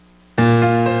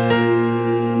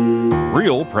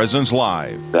Real Presence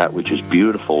Live. That which is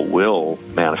beautiful will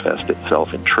manifest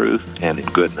itself in truth and in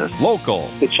goodness. Local.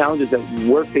 The challenges that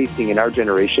we're facing in our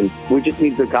generation, we just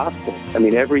need the gospel. I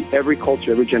mean, every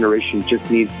culture, every generation just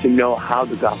needs to know how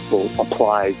the gospel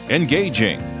applies.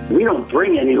 Engaging. We don't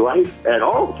bring any life at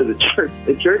all to the church.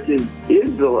 The church is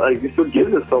the life. It's what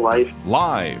gives us the life.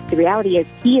 Live. The reality is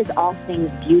He is all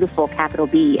things beautiful, capital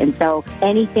B. And so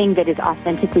anything that is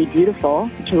authentically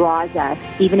beautiful draws us,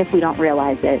 even if we don't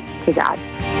realize it, to God.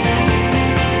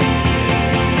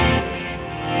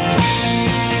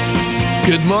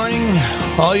 Good morning,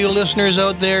 all you listeners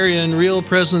out there in Real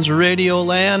Presence Radio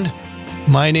land.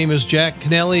 My name is Jack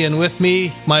Kennelly, and with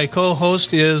me, my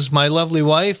co-host is my lovely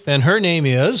wife, and her name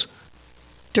is...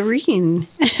 Doreen.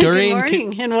 Good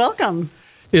morning, and welcome.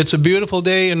 It's a beautiful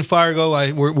day in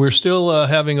Fargo. We're still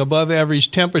having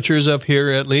above-average temperatures up here,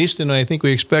 at least, and I think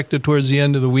we expect it towards the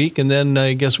end of the week, and then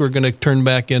I guess we're going to turn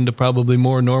back into probably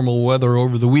more normal weather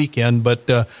over the weekend,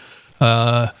 but...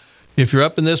 if you're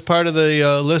up in this part of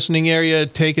the listening area,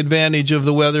 take advantage of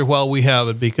the weather while we have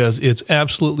it, because it's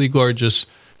absolutely gorgeous.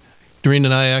 Doreen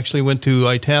and I actually went to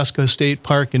Itasca State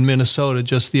Park in Minnesota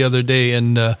just the other day,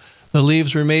 and the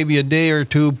leaves were maybe a day or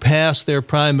two past their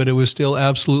prime, but it was still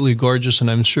absolutely gorgeous, and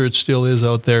I'm sure it still is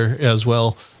out there as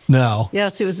well now.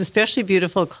 Yes, it was especially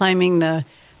beautiful climbing the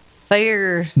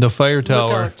fire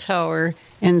tower. Tower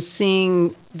and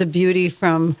seeing the beauty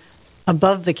from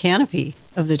above the canopy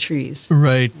of the trees.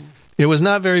 Right. It was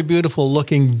not very beautiful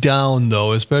looking down,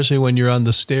 though, especially when you're on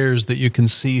the stairs that you can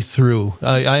see through.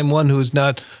 I'm one who's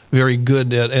not very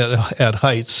good at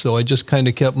heights, so I just kind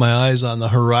of kept my eyes on the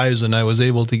horizon. I was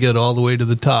able to get all the way to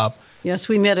the top. Yes,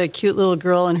 we met a cute little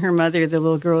girl and her mother. The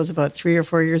little girl was about 3 or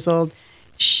 4 years old.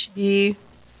 She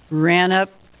ran up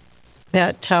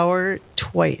that tower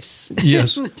twice.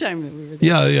 Yes. The time that we were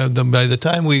there. Yeah. By the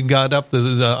time we got up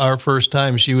our first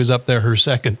time, she was up there her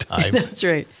second time. That's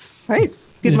right. Right.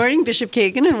 Good morning, Bishop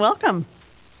Kagan, and welcome.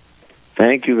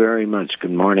 Thank you very much.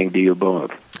 Good morning to you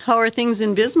both. How are things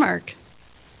in Bismarck?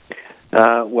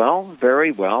 Well,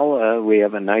 very well. We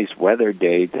have a nice weather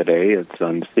day today. It's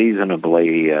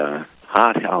unseasonably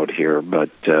hot out here, but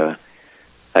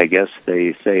I guess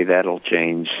they say that'll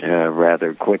change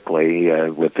rather quickly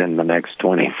within the next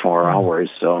 24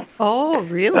 hours. So. Oh,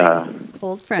 really?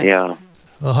 Cold front. Yeah.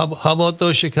 Well, how about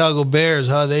those Chicago Bears?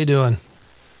 How are they doing?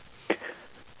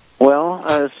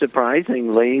 Well,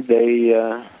 surprisingly, they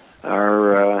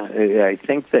are. I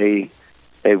think they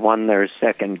won their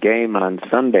second game on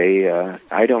Sunday.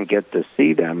 I don't get to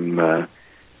see them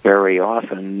very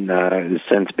often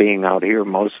since being out here.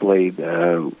 Mostly,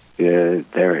 they're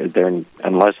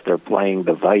unless they're playing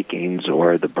the Vikings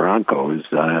or the Broncos.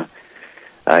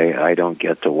 I don't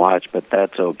get to watch, but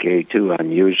that's okay too.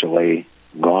 I'm usually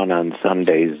gone on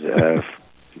Sundays.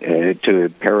 To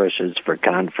parishes for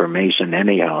confirmation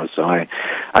anyhow, so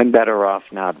I'm better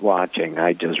off not watching.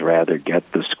 I just rather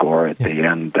get the score at the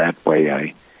end. That way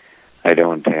I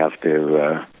don't have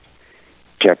to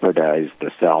jeopardize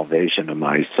the salvation of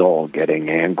my soul getting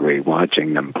angry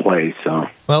watching them play. So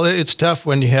well, it's tough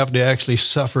when you have to actually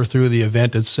suffer through the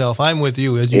event itself. I'm with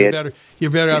you. You're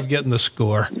better off getting the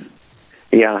score.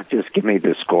 Yeah, just give me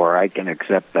the score. I can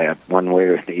accept that one way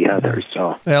or the other.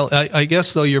 So, well, I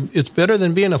guess though it's better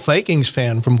than being a Vikings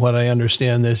fan, from what I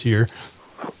understand this year.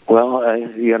 Well,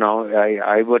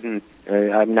 I wouldn't.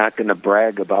 I'm not going to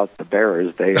brag about the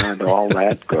Bears. They aren't all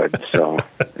that good. So,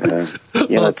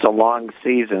 it's a long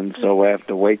season, so we have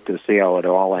to wait to see how it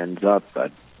all ends up.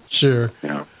 But sure.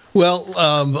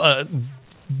 Well.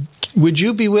 Would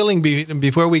you be willing,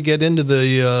 before we get into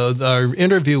our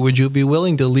interview, would you be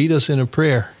willing to lead us in a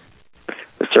prayer?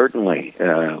 Certainly.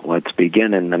 Let's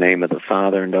begin in the name of the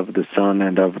Father, and of the Son,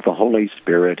 and of the Holy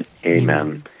Spirit.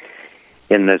 Amen.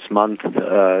 In this month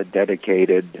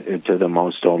dedicated to the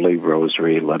Most Holy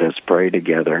Rosary, let us pray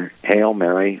together. Hail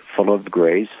Mary, full of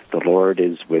grace, the Lord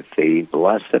is with thee.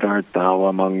 Blessed art thou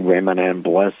among women, and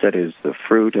blessed is the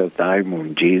fruit of thy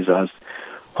womb, Jesus.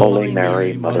 Holy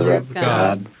Mary, Mother of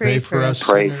God, pray for us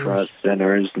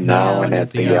sinners, now and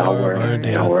at the hour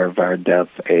of our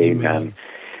death. Amen.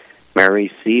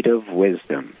 Mary, seat of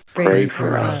wisdom, pray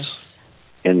for us.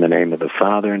 In the name of the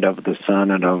Father, and of the Son,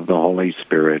 and of the Holy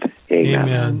Spirit.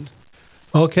 Amen.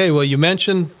 Okay, well, you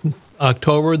mentioned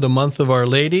October, the month of Our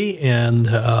Lady, and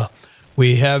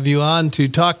we have you on to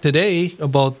talk today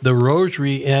about the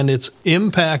Rosary and its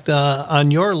impact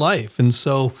on your life. And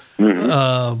so...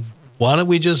 why don't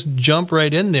we just jump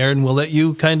right in there, and we'll let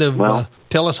you kind of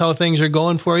tell us how things are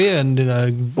going for you, and you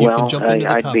can jump into the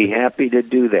topic. I'd be happy to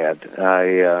do that.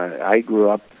 I grew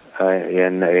up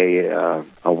in a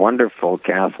wonderful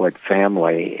Catholic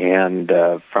family, and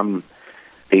from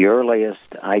the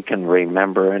earliest I can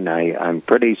remember, and I'm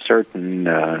pretty certain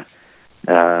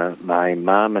my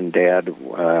mom and dad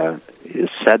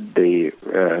said the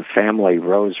family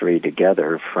rosary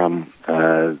together from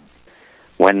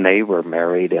when they were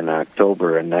married in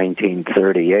October of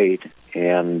 1938.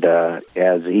 And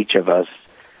as each of us,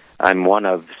 I'm one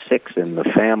of 6 in the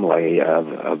family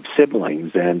of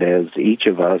siblings, and as each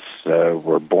of us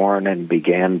were born and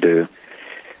began to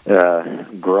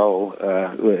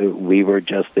grow, we were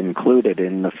just included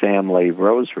in the family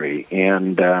rosary.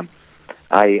 And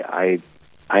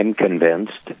I'm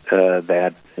convinced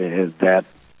that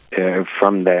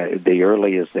from the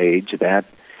earliest age that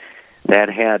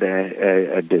had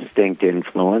a distinct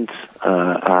influence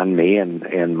on me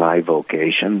and my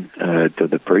vocation to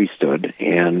the priesthood,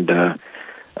 and to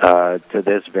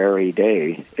this very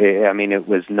day. I mean, it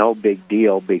was no big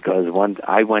deal, because once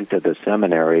I went to the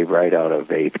seminary right out of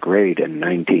 8th grade in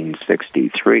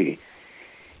 1963,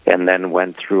 and then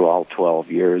went through all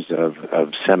 12 years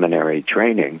of seminary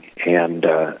training, and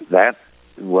that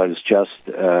was just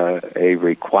a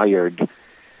required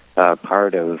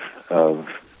part of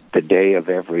the day of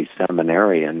every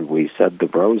seminarian. We said the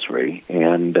rosary,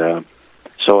 and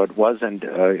so it wasn't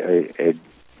a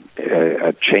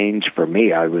change for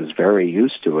me. I was very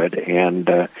used to it,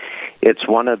 and it's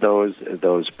one of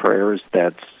those prayers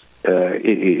that's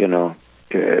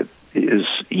is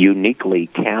uniquely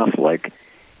Catholic,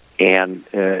 and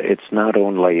it's not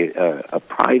only a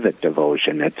private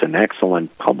devotion; it's an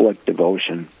excellent public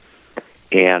devotion,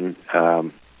 and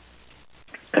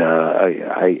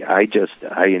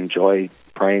I enjoy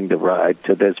praying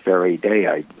to this very day.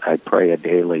 I pray a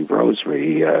daily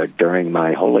rosary during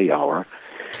my holy hour,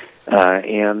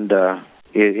 and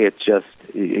it just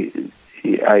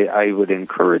I would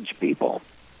encourage people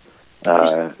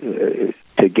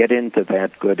to get into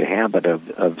that good habit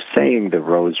of saying the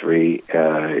rosary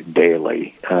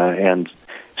daily, and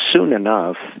soon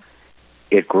enough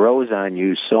it grows on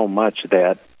you so much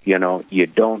that you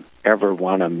don't ever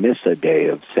want to miss a day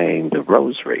of saying the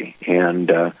rosary. And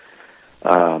to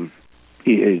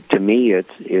me,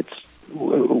 it's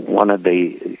one of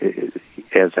the,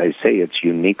 as I say, it's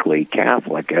uniquely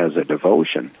Catholic as a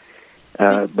devotion.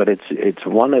 But it's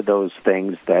one of those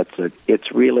things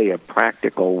it's really a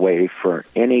practical way for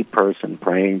any person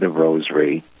praying the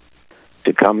rosary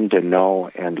to come to know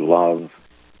and love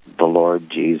the Lord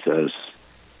Jesus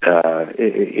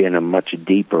in a much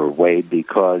deeper way,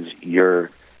 because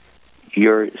you're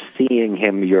seeing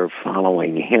him, you're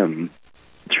following him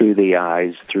through the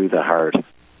eyes, through the heart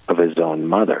of his own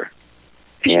mother.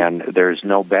 And there's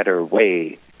no better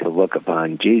way to look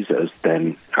upon Jesus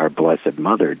than our Blessed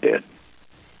Mother did.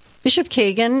 Bishop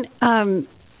Kagan,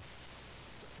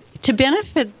 to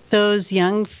benefit those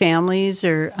young families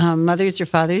or mothers or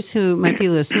fathers who might be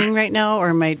listening right now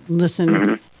or might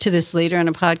listen to this later on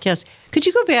a podcast, could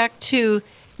you go back to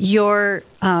your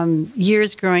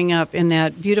years growing up in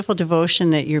that beautiful devotion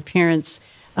that your parents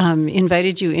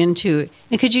invited you into?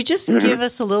 And could you just give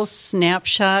us a little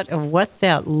snapshot of what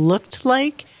that looked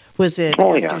like? Was it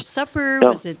after supper? No.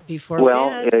 Was it before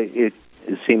Well, bed?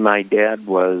 my dad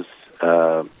was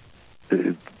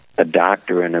a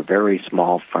doctor in a very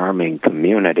small farming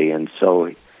community, and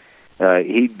so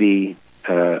he'd be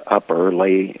up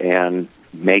early and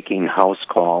making house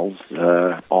calls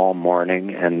all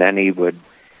morning, and then he would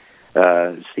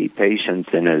see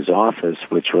patients in his office,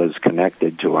 which was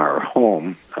connected to our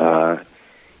home,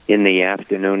 in the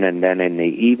afternoon and then in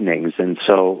the evenings. And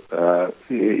so,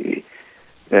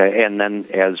 and then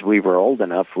as we were old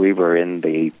enough, we were in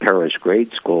the parish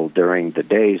grade school during the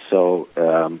day,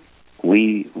 so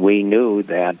we knew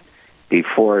that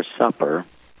before supper,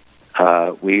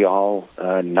 we all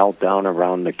knelt down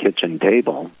around the kitchen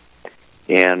table,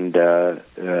 and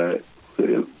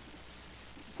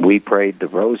we prayed the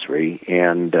rosary,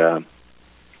 and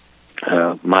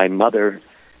my mother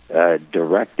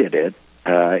directed it,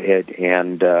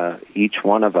 and each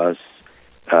one of us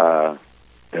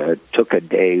took a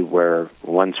day where,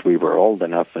 once we were old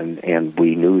enough and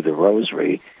we knew the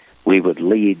rosary, we would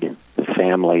lead the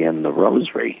family in the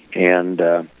rosary. And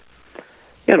as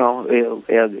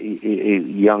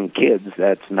young kids,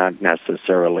 that's not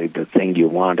necessarily the thing you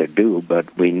want to do,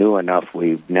 but we knew enough,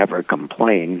 we'd never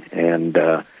complain. And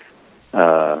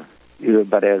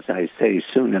but as I say,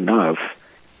 soon enough,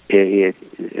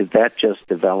 that just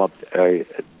developed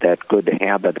that good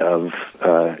habit of,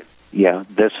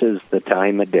 this is the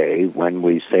time of day when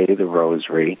we say the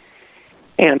rosary.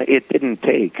 And it didn't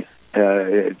take,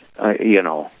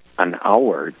 an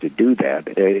hour to do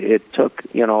that. It took,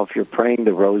 if you're praying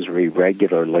the rosary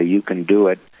regularly, you can do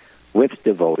it with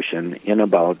devotion in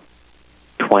about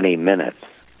 20 minutes.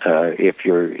 if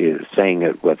you're saying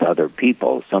it with other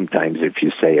people. Sometimes if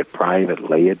you say it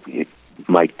privately, it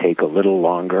might take a little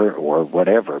longer or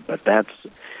whatever, but that's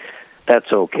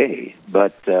okay.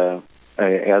 But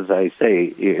as I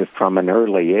say, from an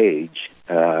early age,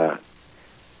 at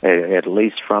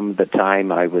least from the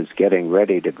time I was getting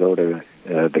ready to go to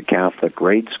the Catholic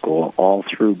grade school, all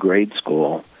through grade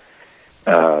school,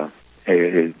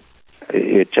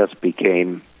 it just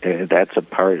became that's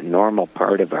a normal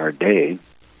part of our day,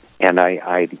 and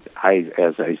I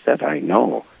as I said, I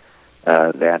know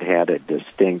that had a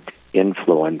distinct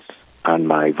influence on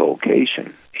my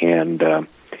vocation, and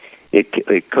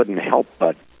it couldn't help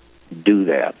but do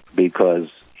that because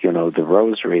the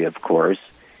Rosary, of course,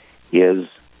 is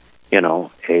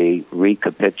a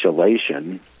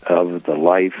recapitulation of the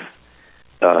life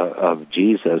of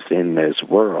Jesus in this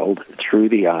world through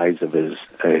the eyes of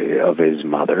his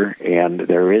mother, and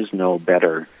there is no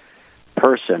better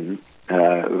person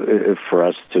for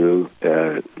us to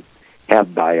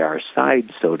have by our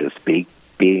side, so to speak,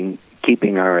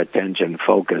 keeping our attention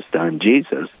focused on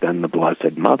Jesus than the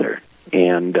Blessed Mother,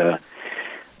 and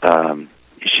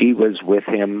she was with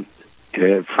him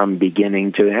from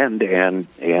beginning to end, and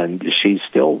she's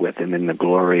still with him in the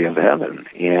glory of heaven.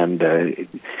 And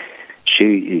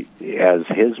she, as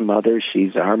his mother,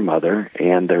 she's our mother,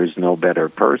 and there's no better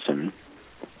person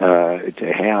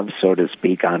to have, so to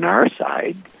speak, on our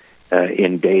side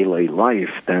in daily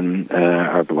life than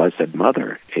our Blessed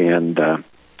Mother. And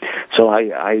so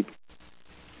I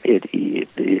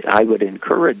would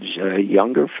encourage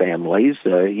younger families,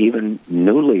 even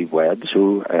newlyweds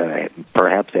who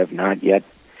perhaps have not yet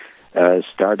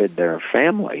started their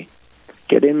family,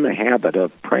 get in the habit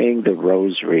of praying the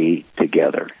Rosary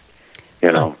together.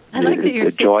 I like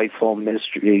the joyful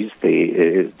mysteries,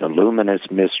 the luminous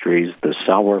mysteries, the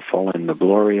sorrowful and the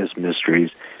glorious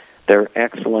mysteries. They're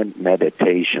excellent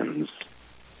meditations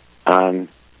on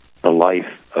the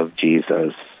life of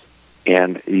Jesus.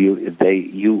 And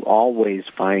you always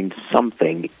find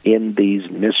something in these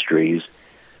mysteries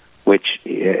which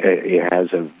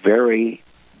has a very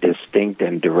distinct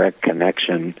and direct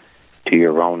connection to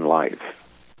your own life.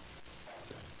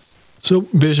 So,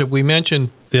 Bishop, we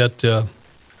mentioned that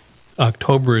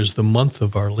October is the month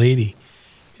of Our Lady.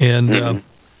 And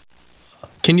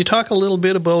can you talk a little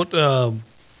bit about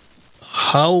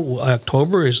how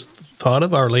October is thought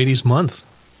of Our Lady's month?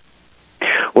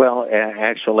 Well,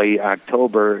 actually,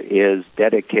 October is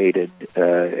dedicated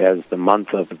as the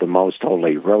month of the Most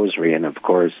Holy Rosary, and of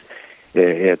course,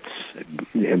 it's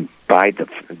by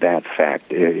that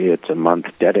fact, it's a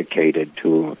month dedicated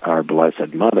to our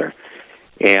Blessed Mother.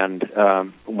 And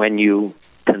when you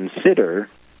consider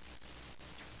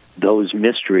those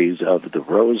mysteries of the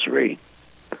Rosary,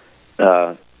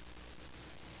 who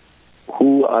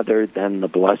other than the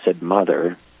Blessed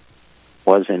Mother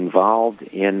was involved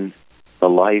in the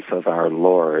life of our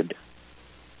Lord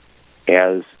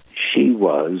as she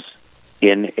was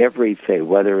in everything,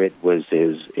 whether it was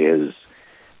his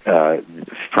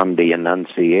from the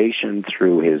Annunciation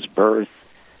through his birth,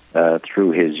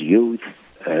 through his youth,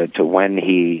 to when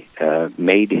he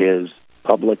made his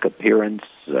public appearance,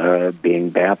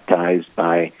 being baptized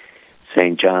by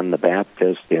St. John the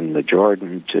Baptist in the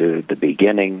Jordan, to the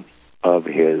beginning of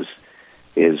his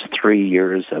 3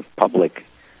 years of public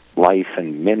life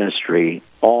and ministry,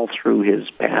 all through his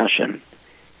passion.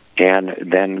 And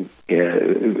then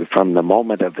from the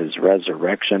moment of his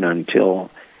resurrection until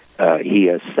he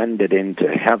ascended into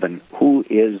heaven, who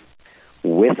is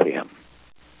with him?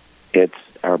 It's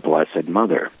our Blessed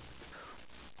Mother,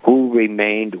 who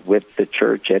remained with the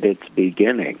Church at its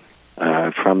beginning,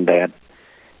 from that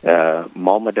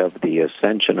moment of the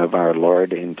ascension of our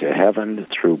Lord into heaven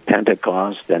through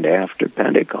Pentecost and after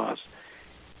Pentecost.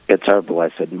 It's our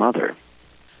Blessed Mother,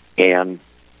 and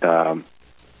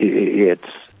it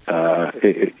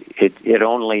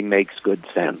only makes good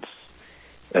sense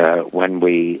when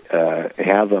we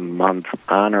have a month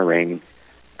honoring,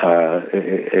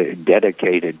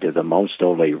 dedicated to the Most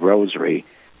Holy Rosary.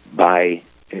 By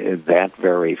that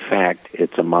very fact,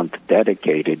 it's a month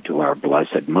dedicated to our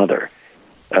Blessed Mother,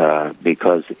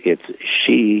 because it's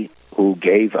she who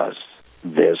gave us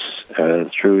this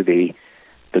through the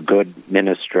good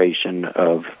ministration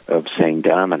of St.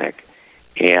 Dominic.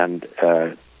 And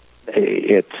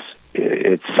it's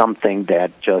something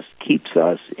that just keeps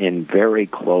us in very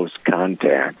close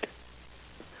contact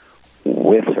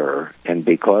with her. And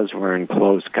because we're in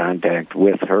close contact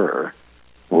with her,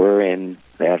 we're in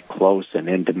that close and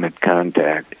intimate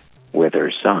contact with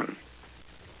her Son.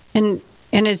 And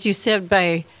as you said,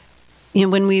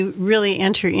 when we really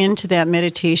enter into that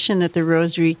meditation that the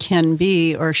Rosary can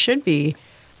be or should be,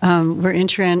 we're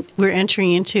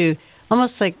entering into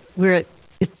almost like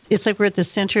it's like we're at the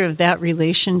center of that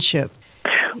relationship.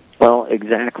 Well,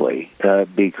 exactly,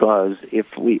 because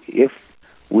if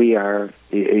we are,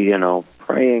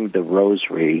 praying the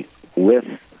rosary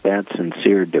with that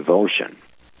sincere devotion,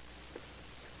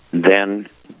 then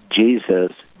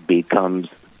Jesus becomes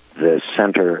the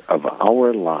center of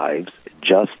our lives,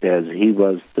 just as he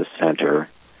was the center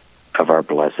of our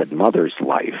Blessed Mother's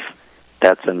life.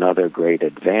 That's another great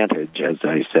advantage, as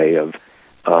I say, of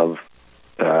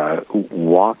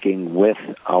walking with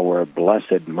our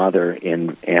Blessed Mother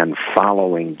and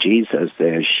following Jesus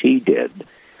as she did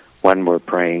when we're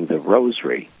praying the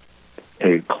rosary.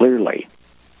 Clearly,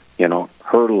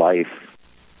 her life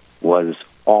was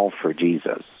all for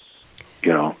Jesus,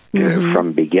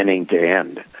 from beginning to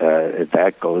end.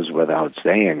 That goes without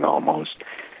saying almost.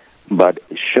 But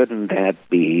shouldn't that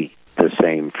be the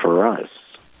same for us?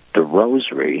 The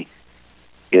rosary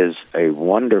is a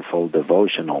wonderful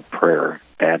devotional prayer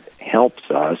that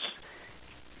helps us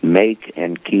make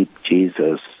and keep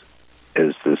Jesus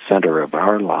as the center of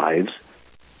our lives,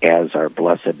 as our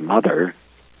Blessed Mother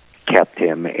kept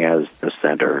him as the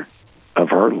center of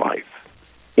her life.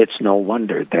 It's no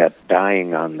wonder that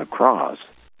dying on the cross,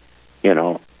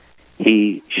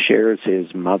 he shares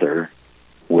his mother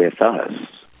with us,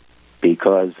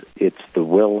 because it's the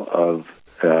will of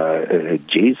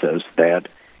Jesus that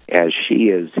as she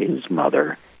is his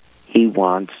mother, he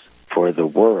wants for the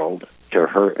world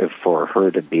for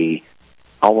her to be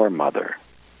our mother.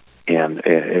 And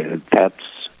that's,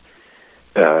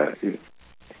 for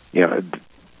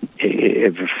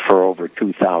over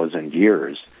 2,000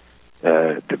 years,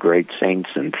 the great saints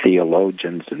and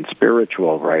theologians and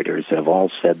spiritual writers have all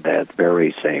said that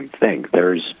very same thing.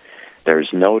 There's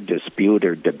no dispute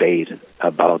or debate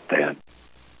about that.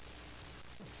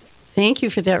 Thank you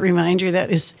for that reminder. It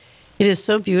is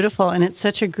so beautiful, and it's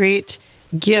such a great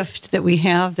gift that we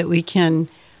have, that we can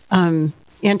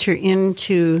enter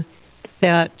into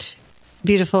that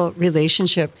beautiful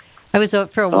relationship. I was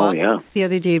out for a walk the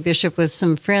other day, Bishop, with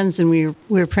some friends, and we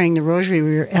were praying the rosary.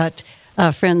 We were at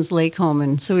a friend's lake home,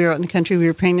 and so we were out in the country. We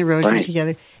were praying the rosary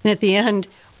together. And at the end,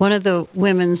 one of the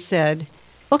women said,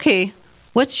 "Okay,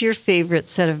 what's your favorite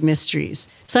set of mysteries?"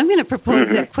 So I'm going to propose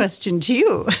that question to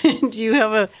you. Do you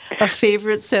have a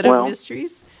favorite set of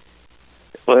mysteries?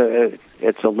 Well,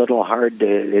 it's a little hard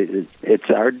it's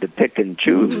hard to pick and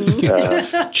choose.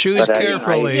 Choose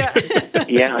carefully.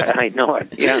 I know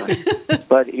it. Yeah,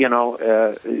 but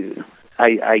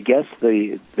I guess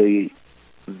the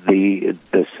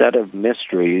set of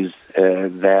mysteries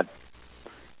that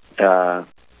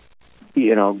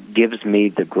gives me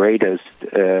the greatest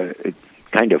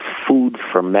kind of food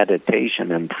for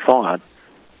meditation and thought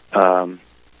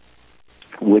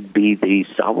would be the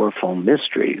sorrowful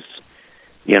mysteries.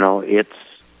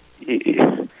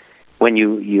 When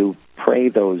you pray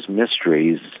those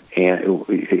mysteries, and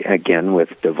again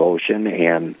with devotion,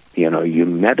 and you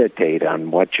meditate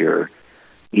on what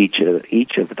each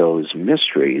of those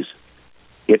mysteries,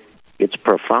 it's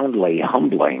profoundly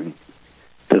humbling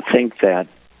to think that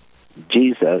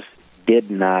Jesus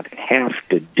did not have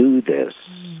to do this.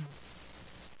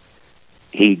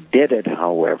 He did it,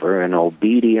 however, in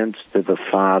obedience to the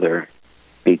Father,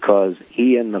 because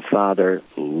he and the Father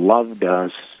loved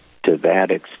us to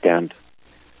that extent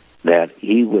that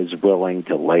he was willing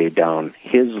to lay down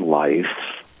his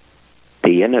life,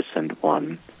 the innocent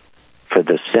one, for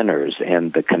the sinners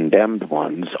and the condemned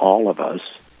ones, all of us,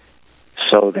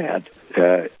 so that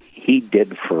he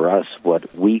did for us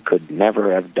what we could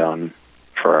never have done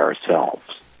for ourselves.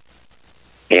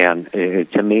 And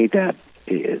to me, that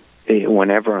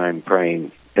whenever I'm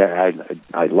praying,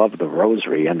 I love the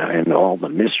rosary and all the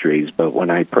mysteries, but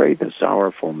when I pray the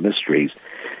sorrowful mysteries,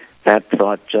 that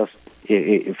thought just,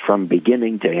 from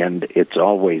beginning to end, it's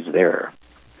always there.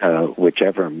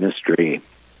 Whichever mystery,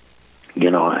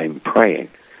 I'm praying,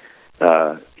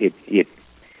 it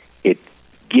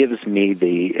gives me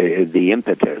the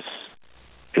impetus,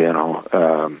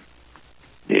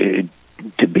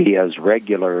 to be as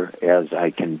regular as I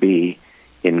can be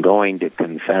in going to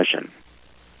confession,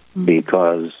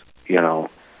 because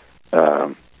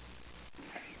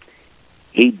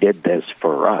he did this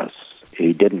for us.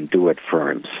 He didn't do it for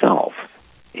himself,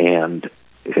 and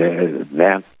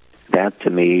that to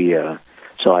me.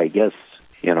 So I guess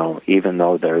even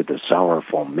though they're the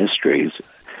sorrowful mysteries,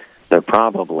 they're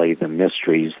probably the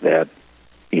mysteries that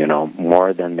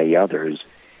more than the others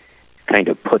kind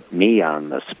of put me on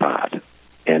the spot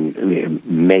and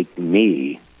make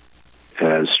me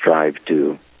strive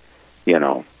to,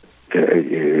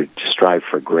 strive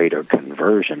for greater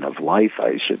conversion of life,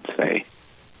 I should say.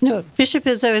 No, Bishop,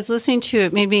 as I was listening to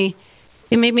it,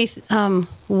 it made me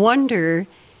wonder,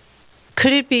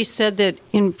 could it be said that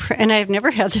and I've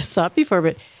never had this thought before,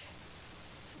 but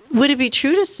would it be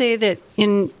true to say that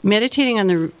in meditating on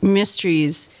the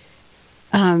mysteries,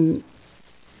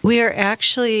 we are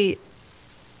actually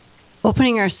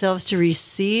opening ourselves to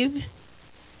receive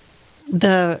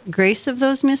the grace of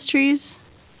those mysteries?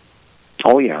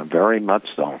 Oh, yeah, very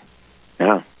much so.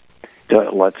 Yeah.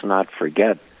 Let's not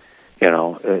forget,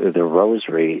 the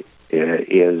rosary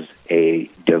is a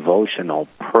devotional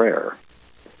prayer,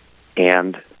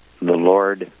 and the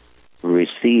Lord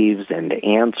receives and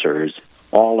answers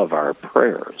all of our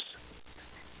prayers.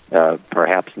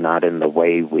 Perhaps not in the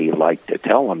way we like to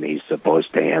tell him he's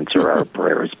supposed to answer our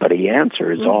prayers, but he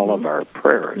answers all of our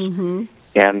prayers. Mm-hmm.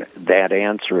 And that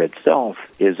answer itself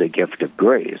is a gift of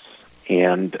grace.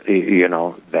 And,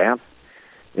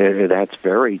 that's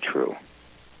very true.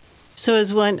 So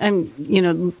as one, I'm,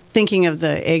 thinking of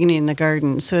the agony in the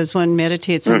garden. So as one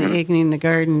meditates on the agony in the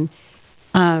garden,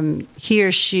 he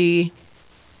or she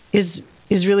is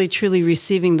really truly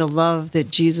receiving the love that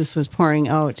Jesus was pouring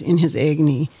out in his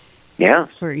agony. Yeah,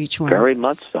 for each one. Very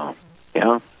much so.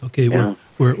 Yeah. Okay. Yeah.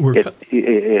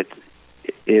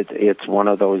 It's one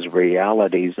of those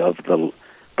realities of the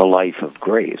life of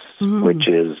grace, which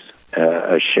is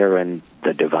a share in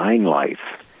the divine life.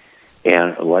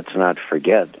 And let's not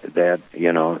forget that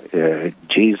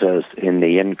Jesus in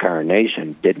the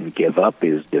incarnation didn't give up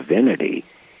his divinity;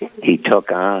 he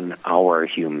took on our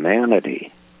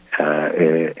humanity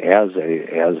as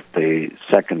the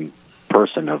second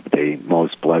person of the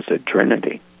most blessed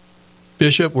Trinity.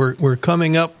 Bishop, we're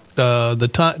coming up.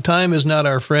 The time is not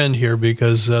our friend here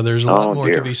because there's a lot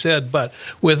more to be said. But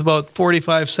with about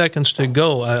 45 seconds to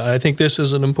go, I think this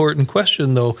is an important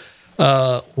question, though.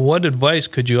 What advice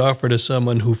could you offer to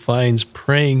someone who finds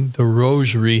praying the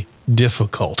rosary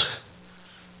difficult?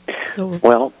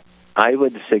 Well, I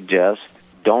would suggest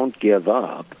don't give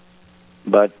up,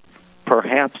 but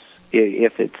perhaps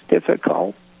if it's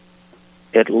difficult,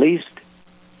 at least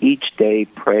each day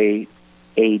pray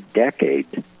a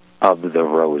decade of the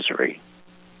rosary.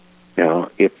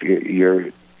 If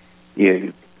you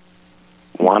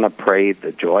want to pray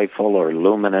the joyful or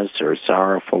luminous or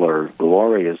sorrowful or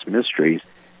glorious mysteries,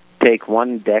 take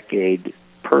 1 decade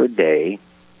per day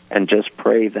and just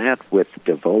pray that with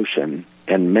devotion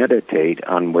and meditate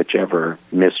on whichever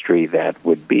mystery that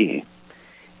would be.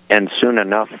 And soon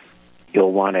enough,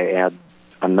 you'll want to add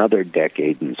another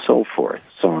decade and so forth.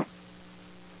 So,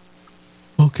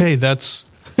 okay, that's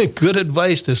good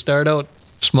advice to start out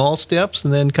small steps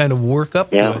and then kind of work up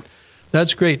to it.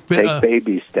 That's great. Take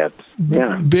baby steps.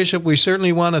 Yeah, Bishop, we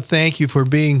certainly want to thank you for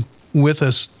being with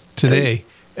us today.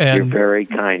 And you're very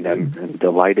kind. I'm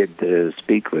delighted to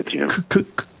speak with you.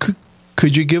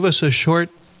 Could you give us a short?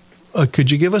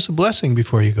 Could you give us a blessing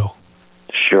before you go?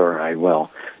 Sure, I will.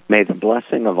 May the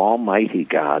blessing of Almighty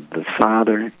God, the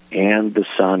Father, and the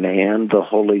Son, and the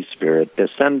Holy Spirit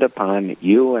descend upon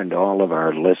you and all of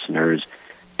our listeners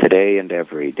today and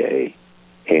every day.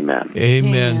 Amen.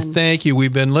 Amen. Thank you.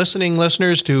 We've been listening,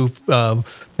 listeners, to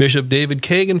Bishop David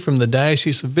Kagan from the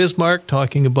Diocese of Bismarck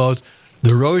talking about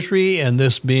the Rosary, and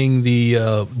this being the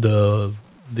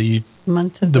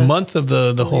month of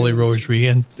the Holy Rosary.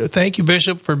 And thank you,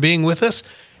 Bishop, for being with us.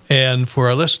 And for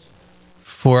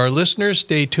our listeners,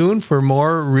 stay tuned for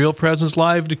more Real Presence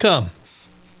Live to come.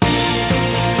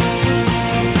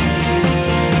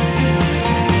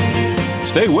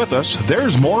 Stay with us.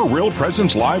 There's more Real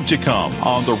Presence Live to come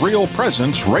on the Real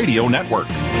Presence Radio Network.